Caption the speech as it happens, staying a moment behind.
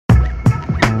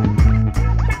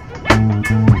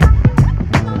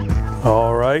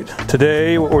Alright,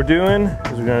 today what we're doing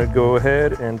is we're going to go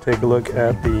ahead and take a look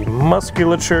at the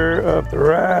musculature of the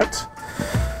rat.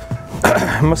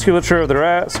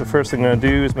 So first thing I'm going to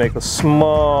do is make a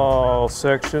small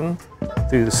section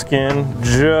through the skin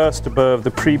just above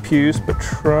the prepuce, but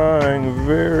trying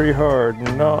very hard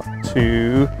not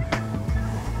to,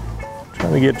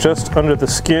 trying to get just under the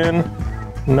skin,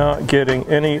 not getting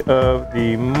any of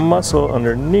the muscle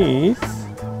underneath,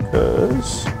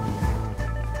 because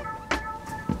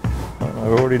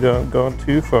I've already gone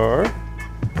too far.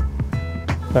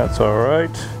 That's alright.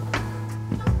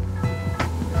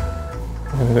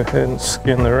 I'm going to go ahead and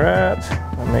skin the rat.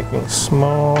 I'm making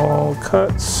small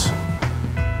cuts.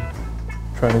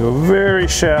 Trying to go very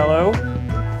shallow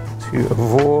to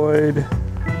avoid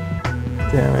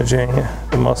damaging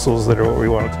the muscles that are what we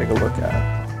want to take a look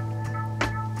at.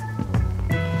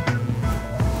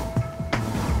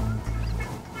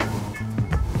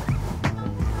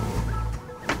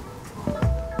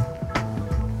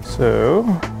 So,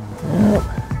 yeah.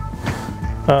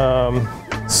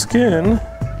 Skin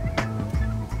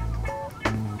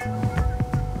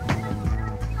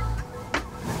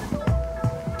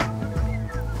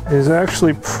is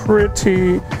actually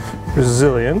pretty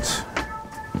resilient,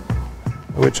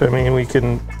 which I mean we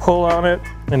can pull on it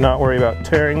and not worry about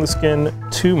tearing the skin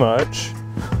too much.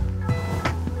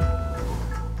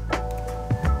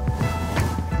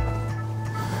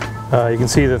 You can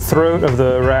see the throat of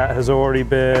the rat has already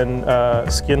been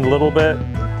skinned a little bit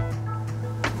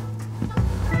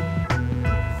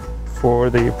for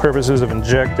the purposes of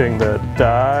injecting the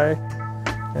dye.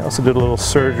 I also did a little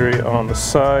surgery on the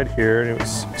side here, and it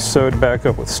was sewed back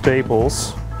up with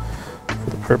staples for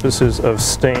the purposes of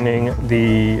staining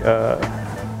the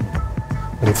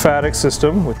lymphatic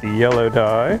system with the yellow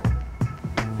dye.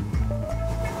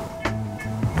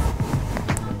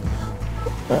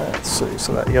 Let's see,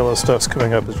 so that yellow stuff's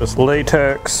coming up is just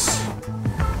latex.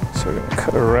 So we're going to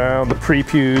cut around the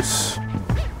prepuce.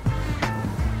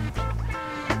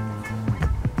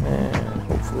 And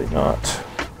hopefully not.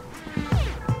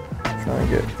 Try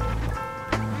and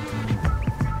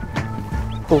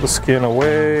pull the skin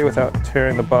away without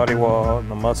tearing the body wall and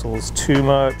the muscles too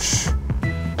much.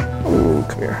 Ooh,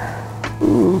 come here.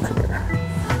 Ooh, come here.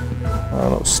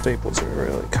 Oh, those staples are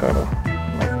really kind of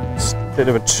a bit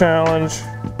of a challenge.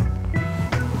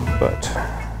 But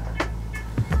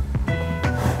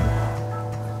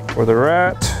for the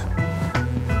rat,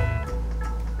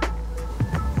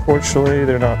 fortunately,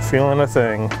 they're not feeling a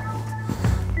thing.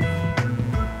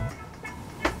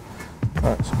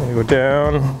 Alright, so I'm going to go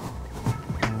down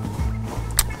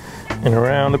and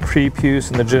around the prepuce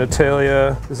and the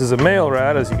genitalia. This is a male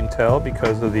rat, as you can tell,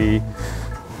 because of the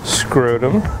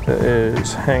scrotum that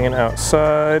is hanging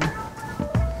outside.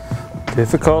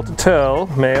 Difficult to tell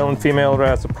male and female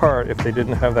rats apart if they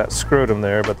didn't have that scrotum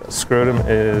there, but that scrotum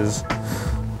is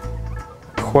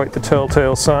quite the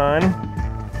telltale sign.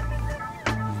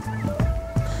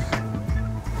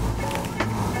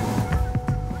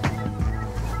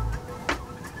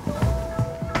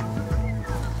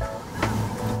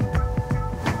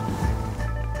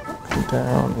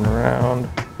 Down and around.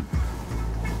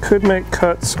 Could make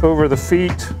cuts over the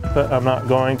feet, but I'm not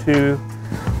going to.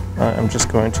 I'm just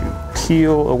going to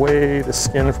peel away the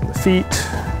skin from the feet,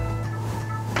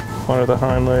 one of the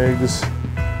hind legs,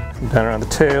 come down around the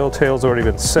tail. Tail's already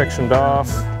been sectioned off.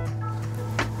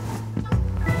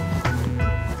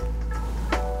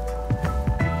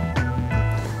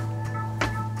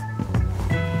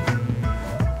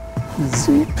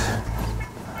 Zip.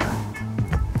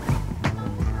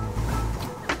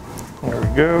 There we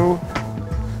go.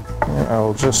 And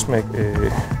I'll just make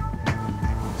a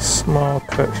small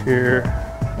cut here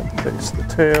at the base of the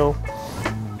tail.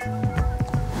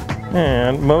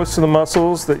 And most of the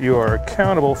muscles that you are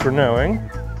accountable for knowing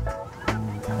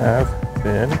have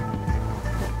been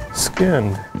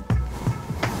skinned.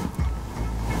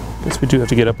 Guess we do have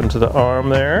to get up into the arm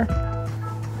there.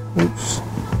 Oops.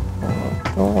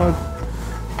 Don't want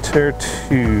to tear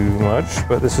too much,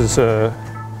 but this is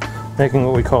making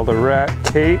what we call the rat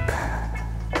cape.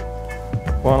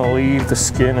 Want to leave the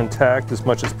skin intact as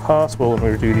much as possible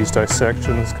when we do these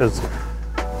dissections, because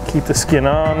keep the skin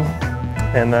on,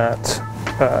 and that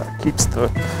keeps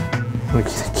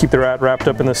keep the rat wrapped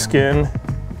up in the skin,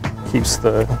 keeps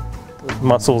the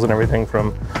muscles and everything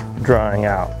from drying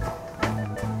out.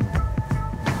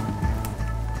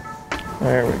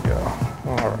 There we go.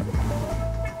 All right.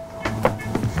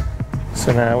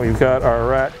 So now we've got our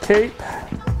rat cape.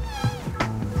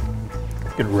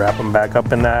 You could wrap them back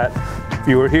up in that. If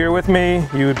you were here with me,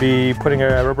 you would be putting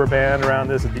a rubber band around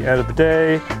this at the end of the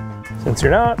day. Since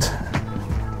you're not,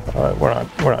 We're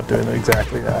not doing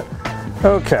exactly that.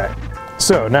 Okay,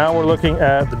 so now we're looking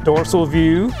at the dorsal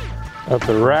view of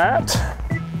the rat.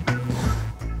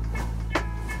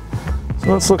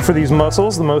 So let's look for these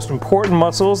muscles, the most important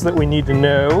muscles that we need to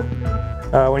know.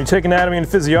 When you take anatomy and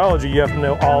physiology, you have to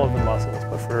know all of the muscles.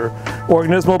 But for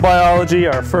organismal biology,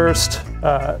 our first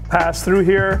pass through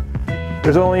here,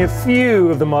 there's only a few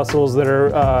of the muscles that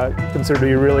are considered to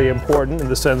be really important in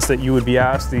the sense that you would be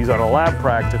asked these on a lab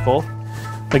practical.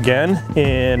 Again,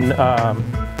 in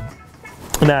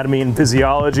anatomy and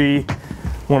physiology,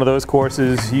 one of those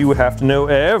courses, you would have to know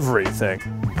everything.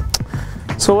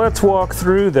 So let's walk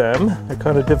through them. They're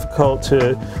kind of difficult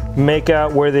to make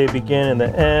out where they begin and the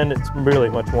end. It's really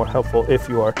much more helpful if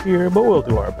you are here, but we'll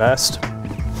do our best.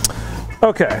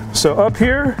 Okay, so up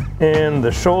here in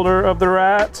the shoulder of the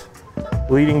rat,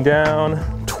 leading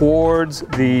down towards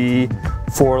the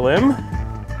forelimb.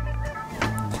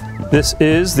 This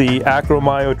is the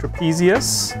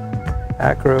acromyotrapezius.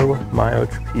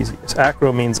 Acromyotrapezius.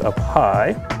 Acro means up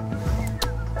high.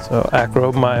 So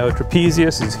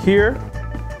acromyotrapezius is here.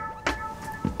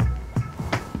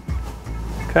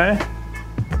 Okay.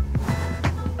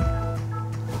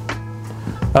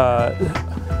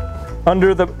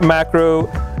 Under the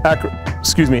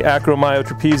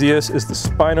acromyotrapezius is the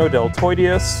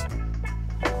spinodeltoideus.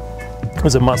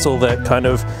 It's a muscle that kind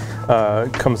of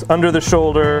comes under the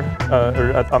shoulder,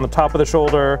 or on the top of the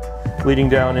shoulder, leading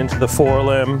down into the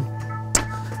forelimb.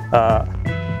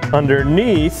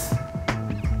 Underneath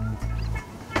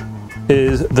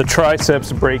is the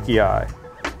triceps brachii.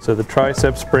 So the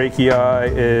triceps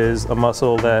brachii is a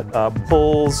muscle that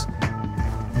pulls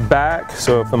back.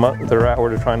 So if the rat were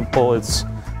to try and pull its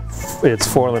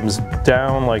forelimbs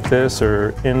down like this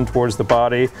or in towards the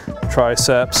body,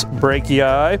 triceps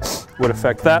brachii would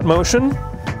affect that motion.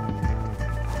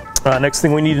 Next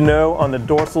thing we need to know on the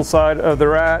dorsal side of the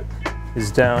rat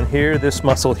is down here, this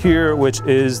muscle here, which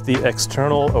is the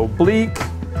external oblique.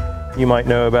 You might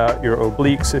know about your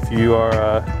obliques if you are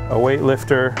a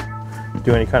weightlifter,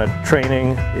 do any kind of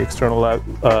training. The external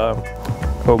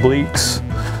obliques,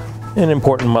 an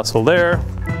important muscle there.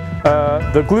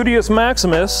 The gluteus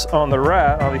maximus on the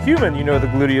rat, on the human, you know the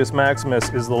gluteus maximus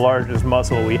is the largest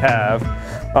muscle we have.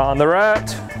 On the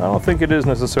rat, I don't think it is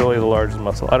necessarily the largest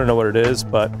muscle. I don't know what it is,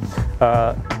 but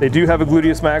they do have a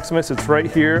gluteus maximus. It's right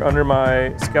here under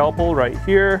my scalpel, right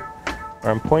here,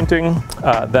 where I'm pointing.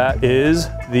 That is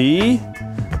the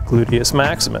gluteus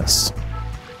maximus.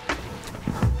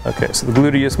 Okay, so the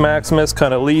gluteus maximus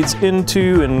kind of leads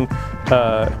into and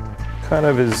kind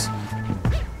of is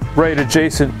right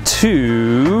adjacent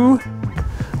to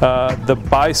the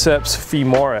biceps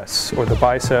femoris, or the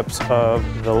biceps of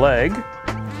the leg.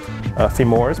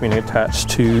 Femoris meaning attached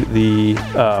to the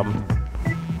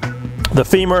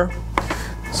femur.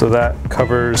 So that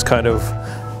covers kind of,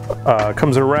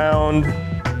 comes around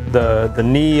the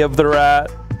knee of the rat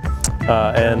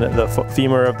and the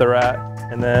femur of the rat.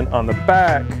 And then on the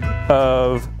back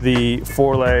of the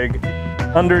foreleg,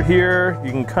 under here,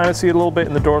 you can kind of see it a little bit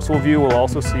in the dorsal view. We'll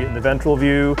also see it in the ventral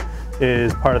view,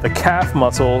 is part of the calf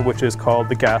muscle, which is called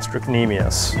the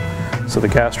gastrocnemius. So the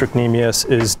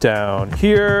gastrocnemius is down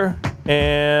here,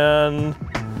 and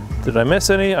did I miss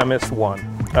any? I missed one.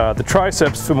 The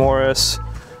triceps femoris,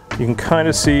 you can kind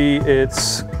of see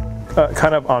it's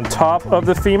kind of on top of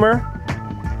the femur,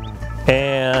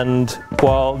 and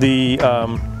while the,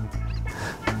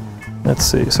 let's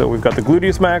see, so we've got the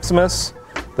gluteus maximus,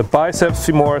 the biceps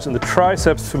femoris, and the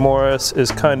triceps femoris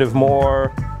is kind of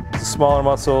more, it's a smaller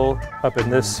muscle up in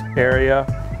this area.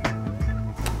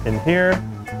 In here,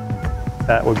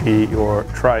 that would be your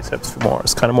triceps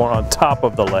femoris, kind of more on top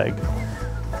of the leg.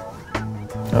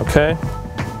 Okay.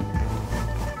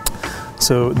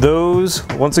 So those,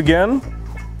 once again,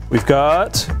 we've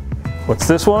got, what's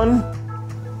this one?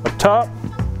 Up top,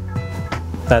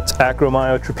 that's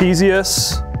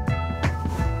acromyotrapezius.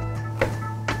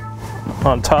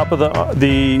 On top of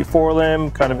the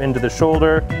forelimb, kind of into the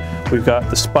shoulder, we've got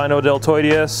the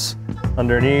spinodeltoideus.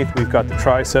 Underneath, we've got the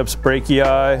triceps brachii,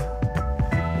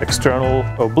 external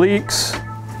obliques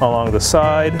along the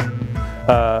side,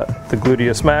 the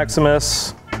gluteus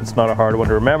maximus. It's not a hard one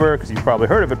to remember because you've probably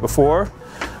heard of it before.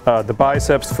 The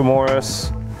biceps femoris,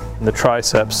 and the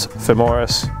triceps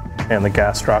femoris, and the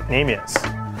gastrocnemius.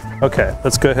 Okay,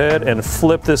 let's go ahead and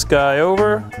flip this guy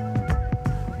over.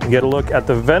 Get a look at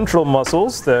the ventral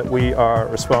muscles that we are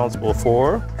responsible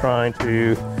for. Trying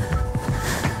to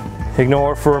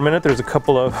ignore for a minute, there's a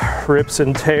couple of rips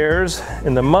and tears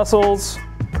in the muscles.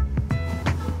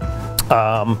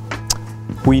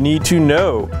 We need to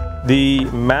know the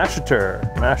masseter.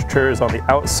 Masseter is on the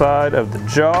outside of the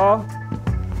jaw.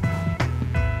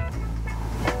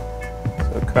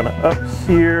 kind of up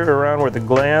here around where the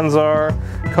glands are,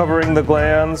 covering the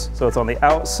glands. So it's on the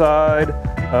outside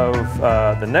of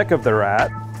the neck of the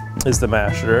rat is the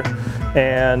masseter,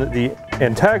 and the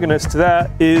antagonist to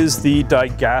that is the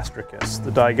digastricus.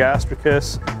 The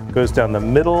digastricus goes down the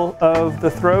middle of the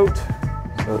throat.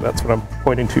 So that's what I'm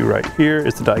pointing to right here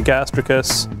is the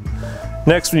digastricus.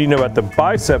 Next, we need to know about the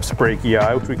biceps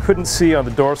brachii, which we couldn't see on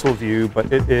the dorsal view,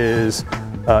 but it is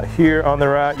here on the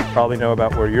rat. You probably know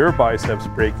about where your biceps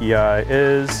brachii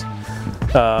is.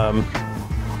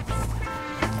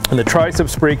 And the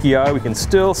triceps brachii, we can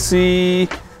still see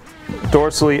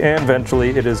dorsally and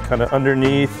ventrally. It is kind of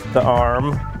underneath the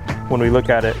arm when we look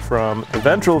at it from the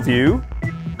ventral view.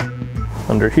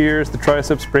 Under here is the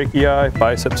triceps brachii,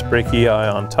 biceps brachii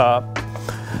on top.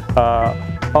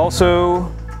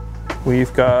 Also,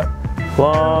 we've got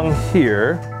along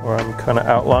here, where I'm kind of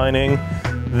outlining,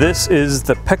 this is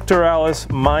the pectoralis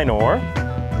minor.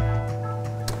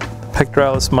 The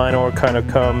pectoralis minor kind of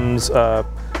comes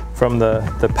from the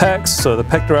pecs, so the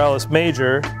pectoralis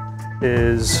major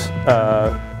is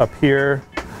up here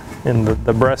in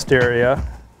the breast area.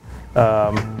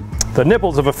 The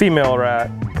nipples of a female rat,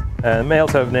 and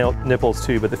males have nipples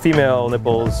too, but the female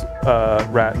nipples,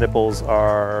 rat nipples,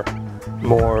 are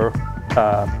more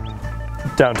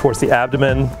down towards the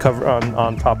abdomen,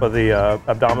 on top of the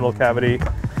abdominal cavity.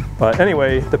 But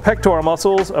anyway, the pectoral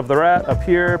muscles of the rat up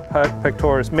here,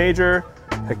 pectoris major,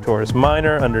 pectoris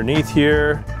minor underneath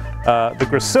here. The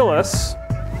gracilis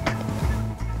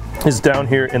is down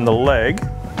here in the leg.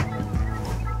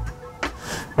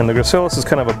 And the gracilis is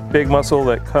kind of a big muscle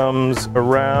that comes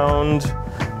around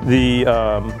the,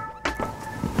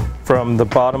 from the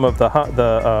bottom of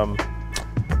the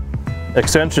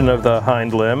extension of the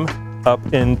hind limb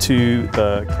up into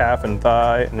the calf and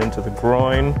thigh and into the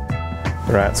groin.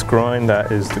 The rat's groin,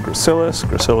 that is the gracilis.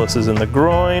 Gracilis is in the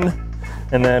groin.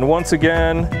 And then once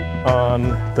again, on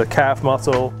the calf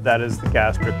muscle, that is the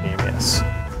gastrocnemius.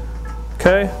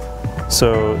 Okay,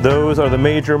 so those are the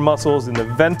major muscles in the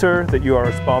venter that you are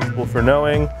responsible for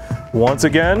knowing. Once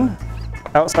again,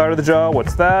 outside of the jaw,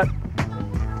 what's that?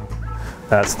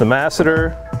 That's the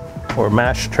masseter, or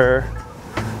masseter,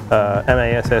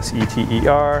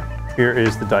 M-A-S-S-E-T-E-R. Here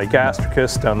is the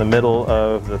digastricus down the middle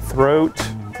of the throat.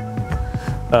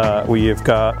 We have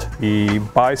got the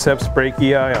biceps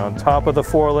brachii on top of the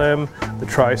forelimb, the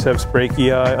triceps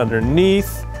brachii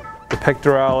underneath, the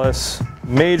pectoralis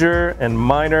major and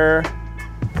minor.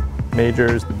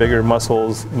 Major is the bigger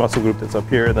muscle group that's up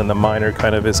here, and then the minor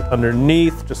kind of is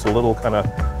underneath, just a little kind of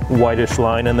whitish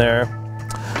line in there.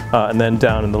 And then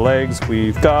down in the legs,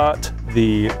 we've got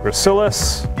the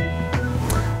gracilis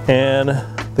and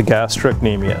the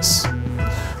gastrocnemius.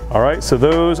 All right, so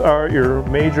those are your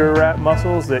major rat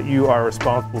muscles that you are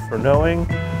responsible for knowing.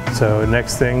 So the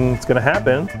next thing that's gonna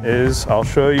happen is I'll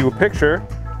show you a picture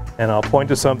and I'll point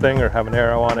to something or have an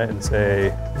arrow on it and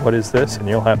say, what is this? And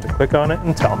you'll have to click on it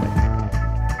and tell me.